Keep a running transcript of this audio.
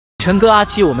陈哥、阿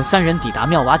七我们三人抵达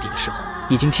妙瓦底的时候，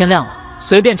已经天亮了。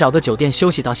随便找个酒店休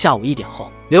息到下午1点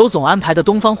后，刘总安排的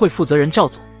东方会负责人赵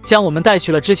总将我们带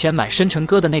去了之前买深沉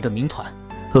哥的那个民团。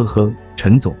呵呵，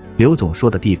陈总，刘总说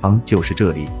的地方就是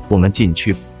这里，我们进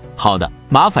去。好的，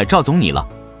麻烦赵总你了。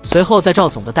随后在赵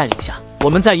总的带领下，我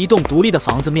们在一栋独立的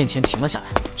房子面前停了下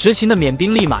来，执勤的缅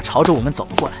兵立马朝着我们走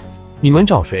了过来。你们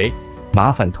找谁？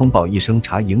麻烦通报一声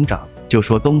查营长，就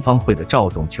说东方会的赵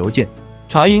总求见。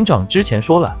查营长之前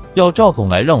说了，要赵总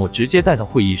来，让我直接带到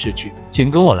会议室去，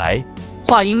请跟我来。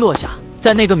话音落下，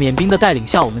在那个缅兵的带领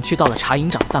下，我们去到了查营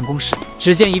长办公室。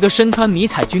只见一个身穿迷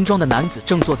彩军装的男子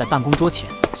正坐在办公桌前，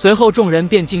随后众人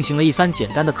便进行了一番简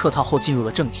单的客套后进入了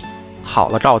正题。好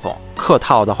了，赵总，客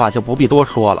套的话就不必多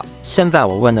说了。现在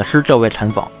我问的是这位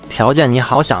陈总，条件你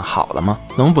好想好了吗？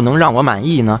能不能让我满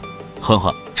意呢？呵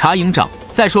呵，查营长，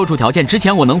在说出条件之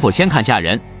前，我能否先看下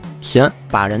人？行，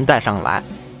把人带上来。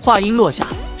话音落下，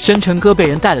深沉哥被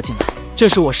人带了进来。这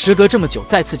是我时隔这么久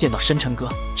再次见到深沉哥。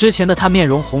之前的他面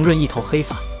容红润，一头黑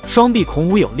发，双臂孔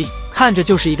武有力，看着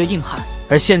就是一个硬汉。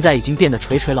而现在已经变得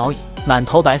垂垂老矣，满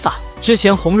头白发。之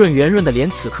前红润圆润的脸，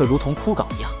此刻如同枯槁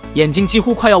一样，眼睛几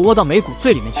乎快要窝到眉骨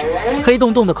最里面去了。黑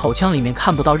洞洞的口腔里面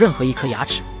看不到任何一颗牙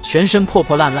齿，全身破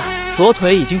破烂烂，左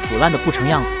腿已经腐烂的不成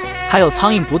样子，还有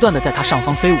苍蝇不断的在他上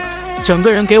方飞舞着，整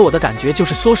个人给我的感觉就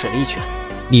是缩水了一圈。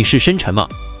你是深沉吗？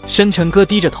深沉哥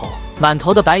低着头，满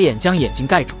头的白眼将眼睛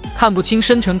盖住，看不清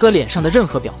深沉哥脸上的任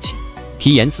何表情。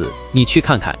皮炎紫，你去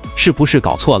看看是不是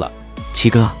搞错了？七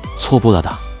哥，错不了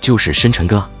的，就是深沉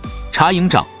哥。查营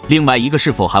长，另外一个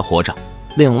是否还活着？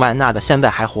另外那的现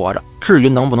在还活着，至于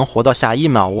能不能活到下一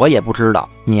秒我也不知道。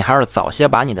你还是早些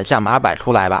把你的价码摆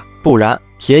出来吧，不然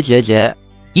结。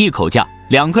一口价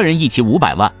，2个人一起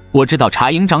500万。我知道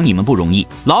查营长你们不容易，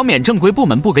老缅正规部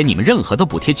门不给你们任何的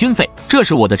补贴军费，这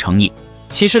是我的诚意。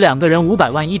其实2个人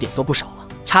500万一点都不少了。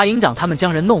查营长他们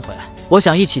将人弄回来，我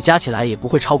想一起加起来也不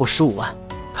会超过15万。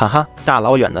哈哈，大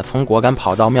老远的从果敢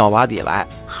跑到妙瓦底来，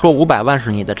说500万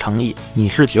是你的诚意，你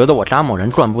是觉得我扎某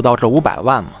人赚不到这500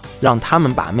万吗？让他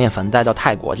们把面粉带到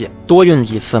泰国去，多运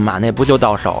几次马内不就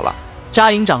到手了？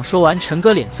查营长说完，陈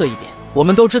哥脸色一变。我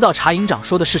们都知道查营长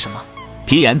说的是什么。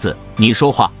皮炎紫，你说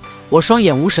话。我双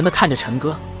眼无神地看着陈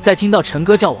哥，在听到陈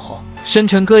哥叫我后，深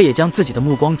沉哥也将自己的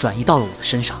目光转移到了我的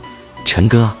身上。陈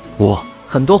哥，我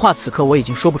很多话此刻我已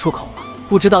经说不出口了，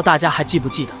不知道大家还记不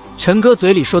记得陈哥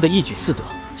嘴里说的一举4得。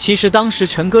其实当时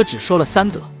陈哥只说了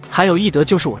3得，还有1得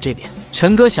就是我这边。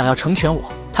陈哥想要成全我，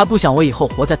他不想我以后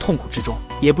活在痛苦之中，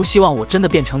也不希望我真的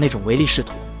变成那种唯利是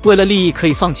图，为了利益可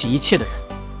以放弃一切的人。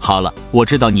好了，我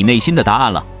知道你内心的答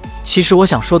案了。其实我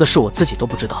想说的是，我自己都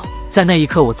不知道，在那一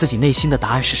刻我自己内心的答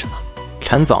案是什么。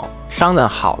陈总，商量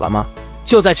好了吗？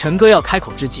就在陈哥要开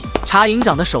口之际，查营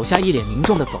长的手下一脸凝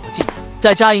重地走了进来，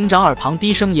在查营长耳旁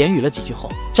低声言语了几句后，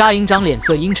查营长脸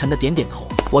色阴沉地点点头。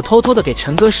我偷偷地给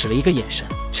陈哥使了一个眼神，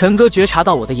陈哥觉察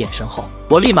到我的眼神后，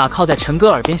我立马靠在陈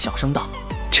哥耳边小声道：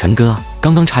陈哥，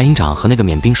刚刚查营长和那个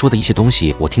缅兵说的一些东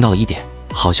西我听到了一点，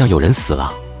好像有人死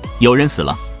了。有人死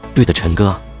了？对的，陈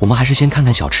哥，我们还是先看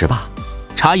看小池吧。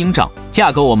查营长，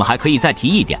价格我们还可以再提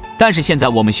一点，但是现在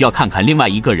我们需要看看另外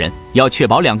一个人，要确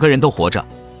保2个人都活着。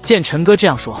见陈哥这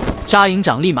样说，查营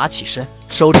长立马起身，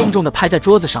手重重地拍在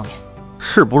桌子上面。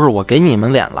是不是我给你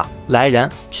们脸了？来人，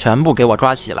全部给我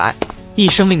抓起来！一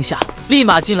声令下，立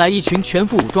马进来一群全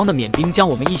副武装的缅兵，将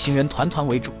我们一行人团团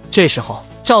围住。这时候，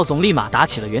赵总立马打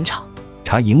起了圆场。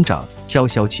查营长，消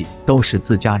消气，都是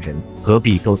自家人，何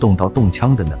必都动刀动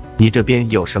枪的呢？你这边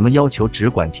有什么要求，只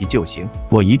管提就行，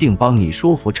我一定帮你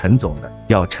说服陈总的。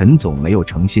要陈总没有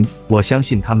诚心，我相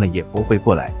信他们也不会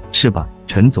过来，是吧，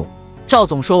陈总？赵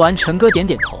总说完，陈哥点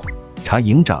点头。查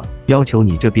营长，要求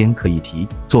你这边可以提，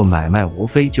做买卖无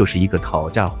非就是一个讨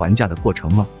价还价的过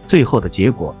程吗？最后的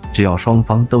结果，只要双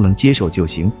方都能接受就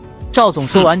行。赵总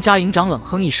说完，查营长冷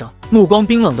哼一声，目光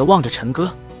冰冷地望着陈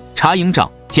哥。查营长，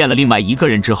见了另外一个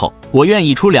人之后，我愿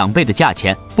意出2倍的价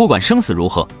钱，不管生死如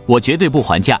何，我绝对不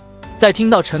还价。在听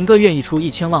到陈哥愿意出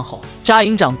1000万后，查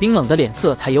营长冰冷的脸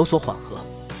色才有所缓和。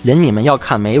人你们要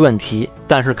看没问题，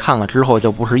但是看了之后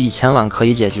就不是1000万可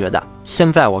以解决的。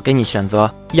现在我给你选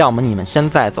择，要么你们现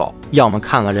在走，要么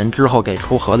看了人之后给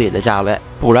出合理的价位，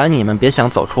不然你们别想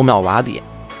走出妙瓦底。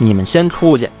你们先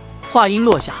出去。话音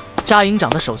落下，查营长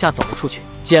的手下走了出去，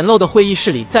简陋的会议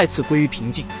室里再次归于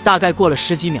平静。大概过了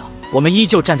10几秒，我们依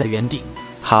旧站在原地。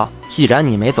好，既然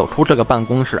你没走出这个办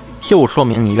公室，就说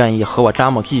明你愿意和我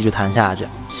扎某继续谈下去。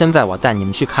现在我带你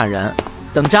们去看人。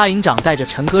等查营长带着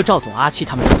陈哥、赵总、阿七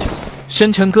他们出去后，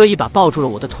深沉哥一把抱住了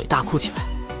我的腿，大哭起来。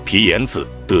皮炎紫，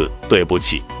对不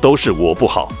起，都是我不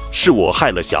好，是我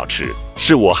害了小池，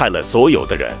是我害了所有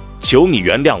的人，求你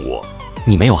原谅我。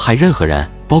你没有害任何人，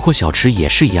包括小池也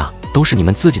是一样，都是你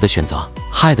们自己的选择，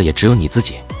害的也只有你自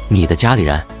己，你的家里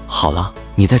人。好了，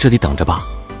你在这里等着吧。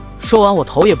说完，我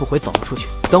头也不回走了出去。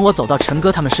等我走到陈哥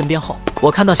他们身边后，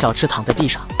我看到小池躺在地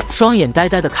上，双眼呆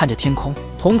呆地看着天空，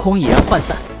瞳孔已然涣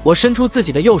散。我伸出自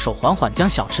己的右手，缓缓将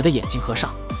小池的眼睛合上。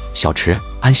小池，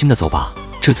安心的走吧，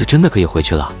这次真的可以回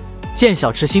去了。见小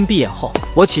池心闭眼后，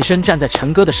我起身站在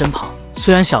陈哥的身旁。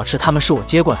虽然小池他们是我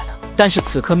接过来的，但是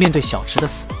此刻面对小池的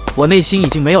死，我内心已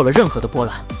经没有了任何的波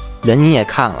澜。人你也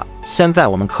看了，现在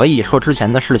我们可以说之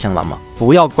前的事情了吗？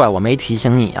不要怪我没提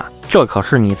醒你啊，这可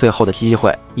是你最后的机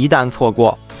会，一旦错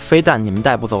过，非但你们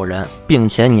带不走人，并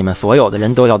且你们所有的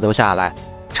人都要留下来。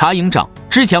查营长，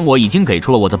之前我已经给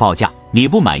出了我的报价，你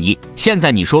不满意，现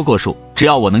在你说过数，只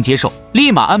要我能接受，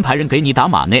立马安排人给你打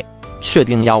马内。确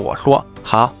定要我说？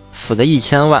好，死的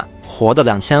1000万，活的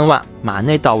2000万，马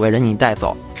内到位人你带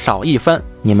走，少1分，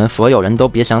你们所有人都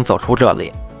别想走出这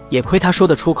里。也亏他说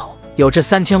得出口，有这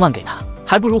3000万给他，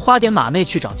还不如花点马内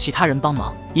去找其他人帮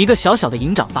忙，一个小小的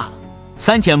营长罢了。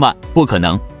3000万不可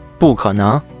能，不可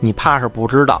能，你怕是不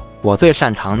知道，我最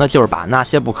擅长的就是把那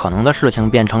些不可能的事情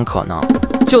变成可能。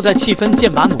就在气氛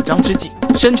剑拔弩张之际，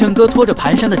深沉哥拖着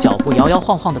蹒跚的脚步摇摇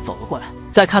晃晃地走了过来。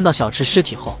在看到小池尸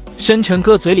体后，深沉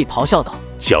哥嘴里咆哮道：“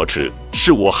小池，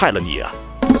是我害了你啊！”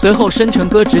随后，深沉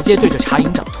哥直接对着查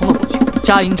营长冲了过去。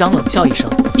查营长冷笑一声，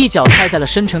一脚踹在了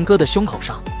深沉哥的胸口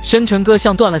上。深沉哥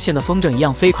像断了线的风筝一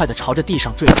样飞快地朝着地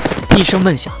上坠落，一声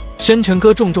闷响，深沉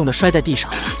哥重重地摔在地上，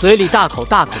嘴里大口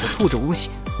大口地吐着污血。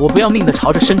我不要命地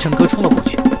朝着深沉哥冲了过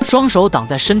去，双手挡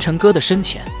在深沉哥的身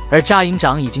前，而查营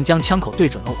长已经将枪口对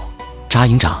准了我。查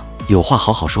营长，有话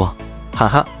好好说。哈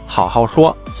哈，好好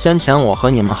说。先前我和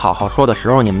你们好好说的时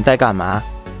候，你们在干嘛？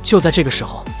就在这个时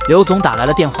候，刘总打来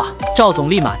了电话，赵总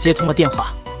立马接通了电话。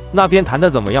那边谈的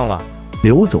怎么样了？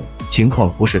刘总，情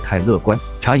况不是太乐观。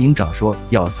查营长说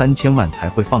要3000万才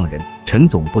会放人，陈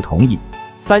总不同意。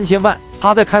3000万？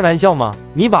他在开玩笑吗？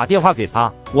你把电话给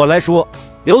他，我来说。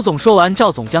刘总说完，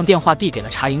赵总将电话递给了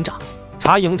查营长。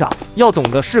查营长要懂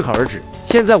得适可而止。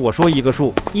现在我说一个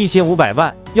数，1500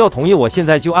万，要同意我现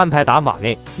在就安排打马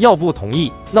内，要不同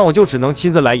意，那我就只能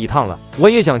亲自来一趟了。我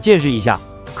也想见识一下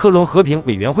科隆和平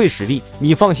委员会实力。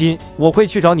你放心，我会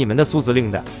去找你们的苏司令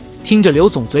的。听着刘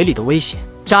总嘴里的威胁，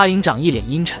查营长一脸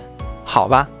阴沉。好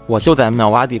吧，我就在妙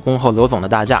瓦底恭候刘总的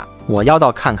大驾。我要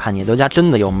到看看你刘家真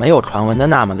的有没有传闻的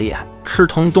那么厉害，吃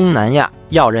通东南亚，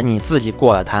要人你自己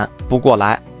过来谈，不过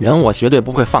来人我绝对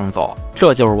不会放走，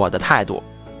这就是我的态度。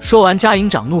说完，查营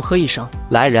长怒喝一声：“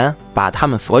来人，把他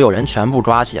们所有人全部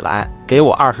抓起来，给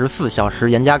我24小时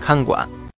严加看管，